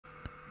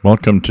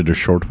Welcome to the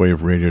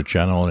shortwave radio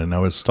channel, and I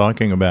was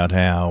talking about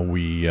how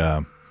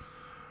an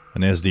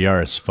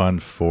SDR is fun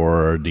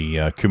for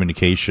the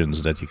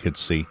communications that you could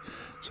see.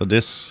 So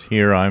this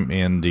here, I'm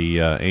in the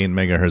 8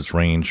 megahertz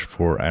range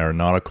for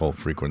aeronautical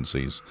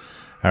frequencies,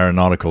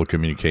 aeronautical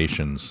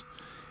communications,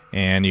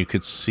 and you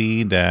could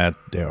see that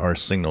there are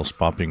signals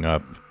popping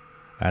up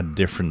at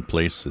different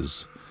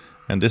places.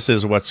 And this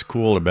is what's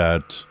cool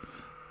about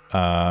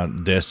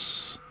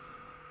this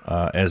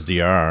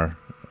SDR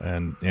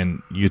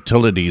and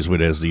utilities with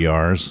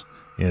SDRs,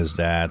 is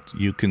that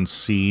you can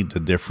see the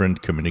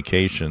different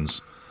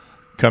communications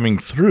coming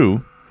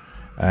through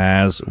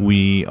as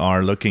we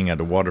are looking at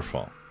the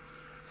waterfall.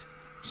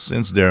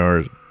 Since there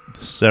are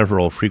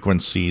several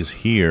frequencies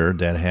here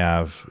that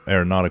have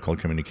aeronautical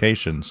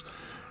communications,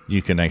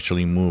 you can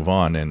actually move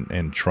on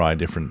and try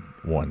different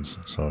ones.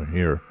 So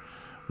here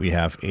we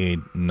have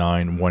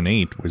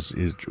 8918,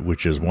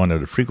 which is one of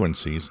the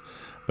frequencies.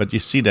 But you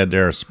see that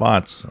there are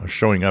spots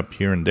showing up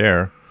here and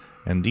there,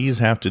 and these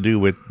have to do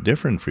with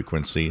different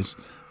frequencies,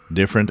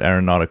 different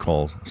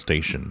aeronautical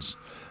stations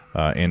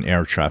in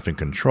air traffic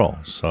control.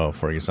 So,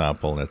 for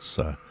example, let's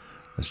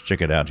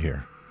check it out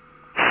here.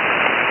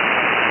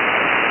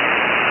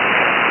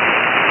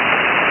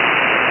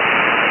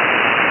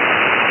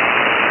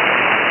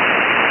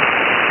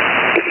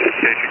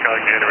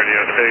 Chicago Gator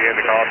Radio, say again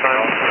the call sign.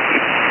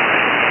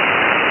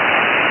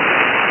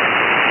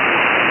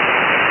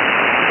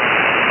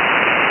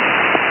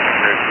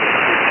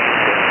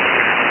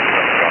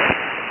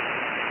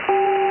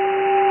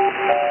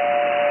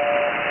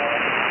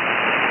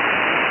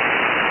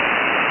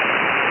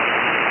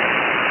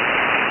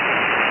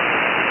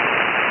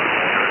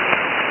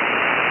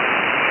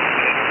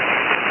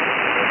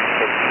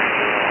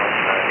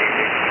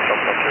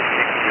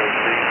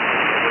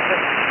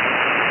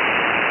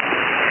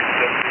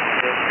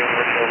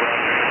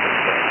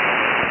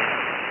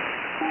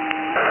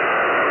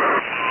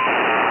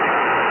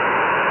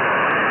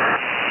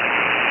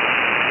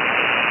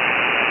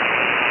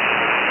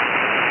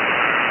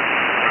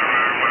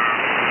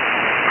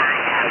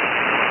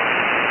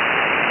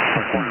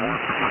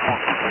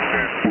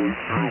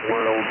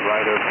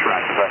 Right of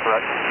track, is that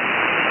correct?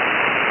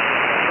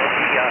 It'll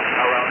be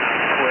around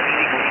 20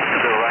 degrees to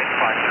the right,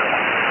 5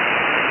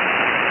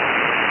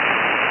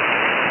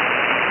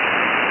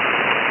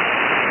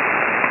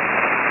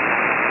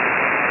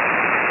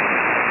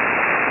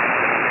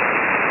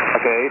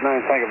 Okay,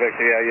 89 Tango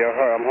Victor, yeah, you're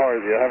having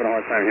a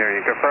hard time hearing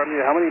you. Confirm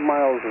you, how many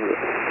miles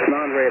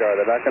non-radar?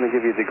 They're not going to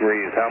give you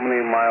degrees. How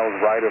many miles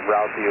right of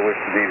route do you wish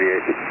to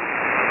deviate?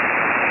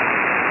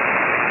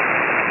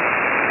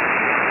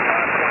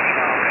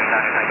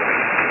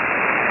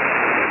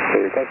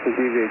 Request to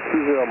deviate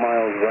 20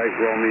 miles right,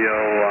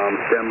 Romeo,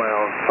 stand by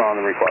on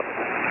the request.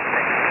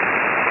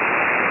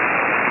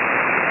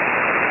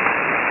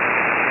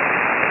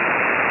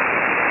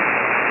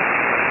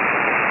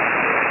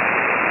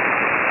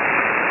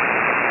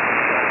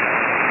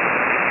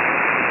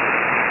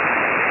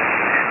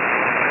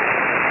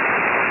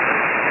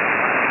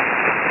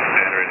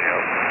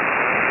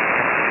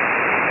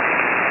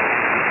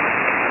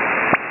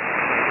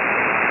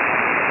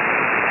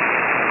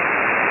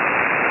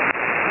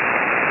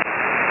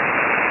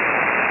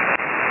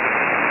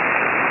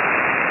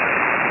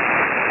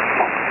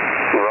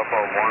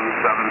 Ruffo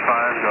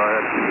 175, go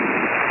ahead.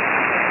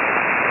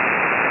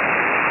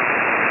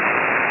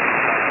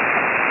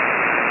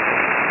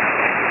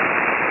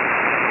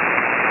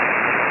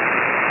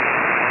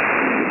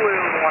 Blue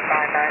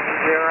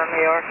 1990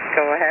 New York,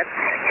 go ahead.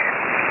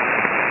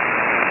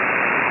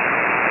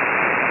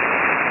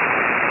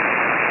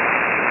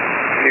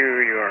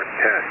 New York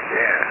test,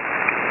 yeah.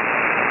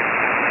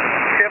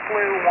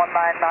 JetBlue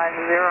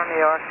 1990 New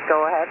York,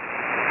 go ahead.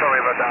 Sorry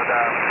about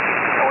that.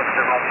 What's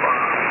the wrong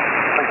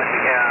frequency?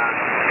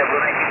 JetBlue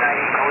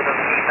 1990, code of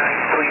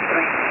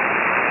 8933.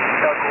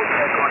 Code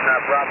check on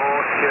Bravo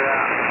Sierra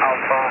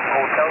Alpha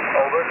Hotel,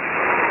 over.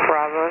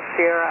 Bravo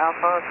Sierra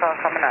Alpha Hotel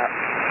coming up.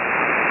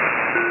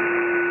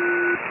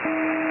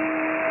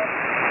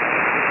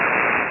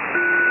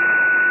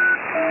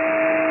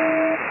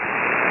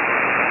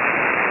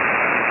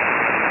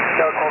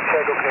 Code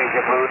check, okay,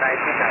 JetBlue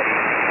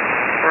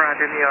 1990.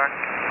 Roger, New York.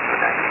 Good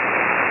night.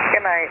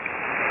 Good night.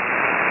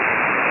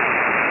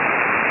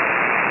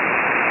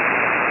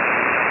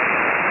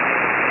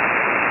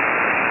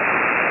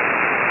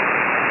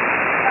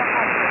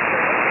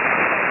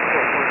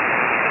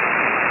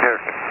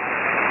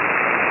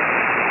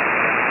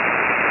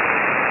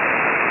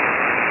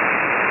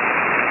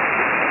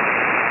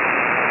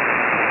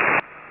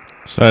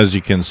 So as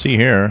you can see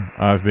here,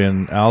 I've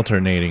been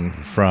alternating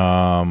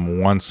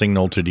from one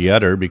signal to the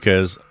other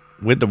because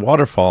with the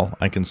waterfall,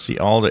 I can see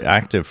all the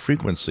active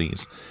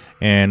frequencies.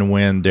 And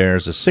when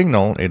there's a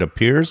signal, it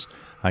appears.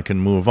 I can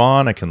move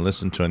on. I can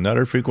listen to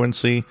another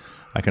frequency.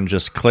 I can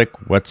just click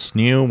what's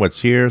new,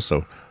 what's here.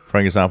 So for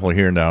example,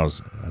 here now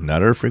is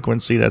another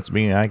frequency that's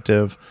being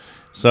active.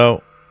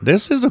 So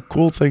this is a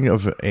cool thing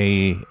of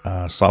a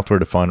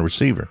software-defined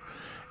receiver,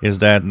 is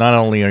that not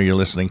only are you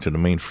listening to the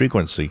main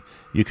frequency,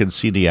 you can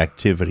see the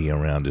activity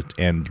around it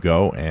and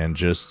go and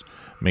just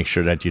make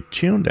sure that you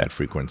tune that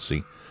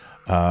frequency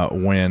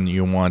when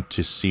you want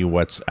to see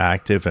what's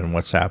active and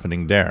what's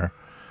happening there.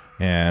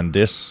 And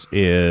this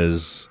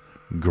is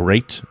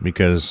great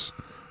because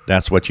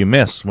that's what you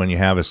miss when you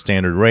have a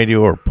standard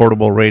radio or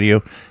portable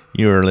radio.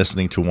 You're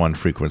listening to one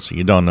frequency.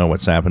 You don't know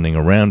what's happening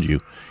around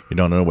you. You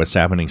don't know what's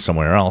happening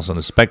somewhere else on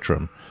the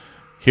spectrum.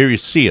 Here you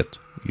see it.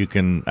 You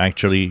can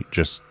actually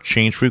just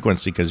change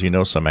frequency because you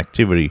know some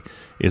activity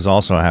is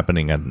also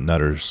happening at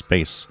another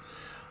space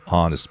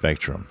on the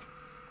spectrum.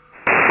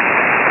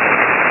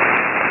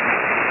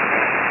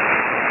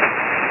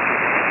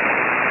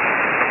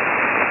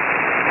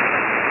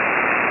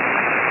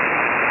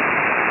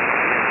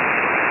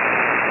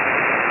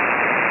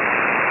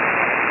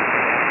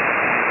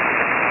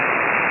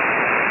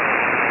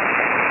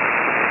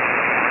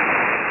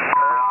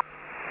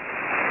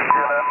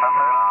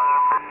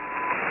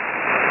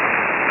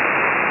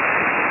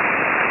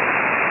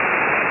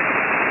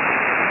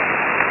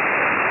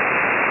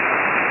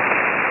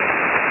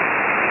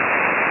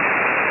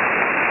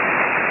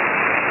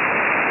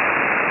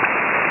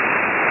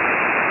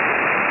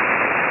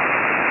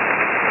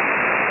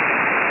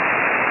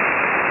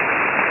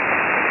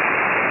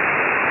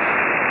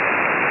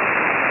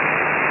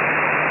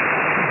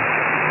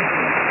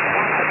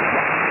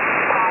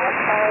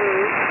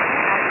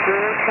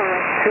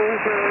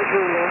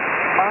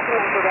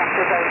 Automated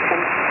activation,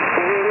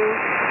 wind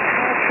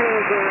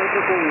 230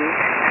 degrees,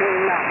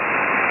 3 knots,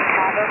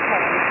 travel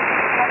pace,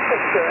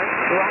 temperature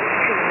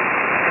 12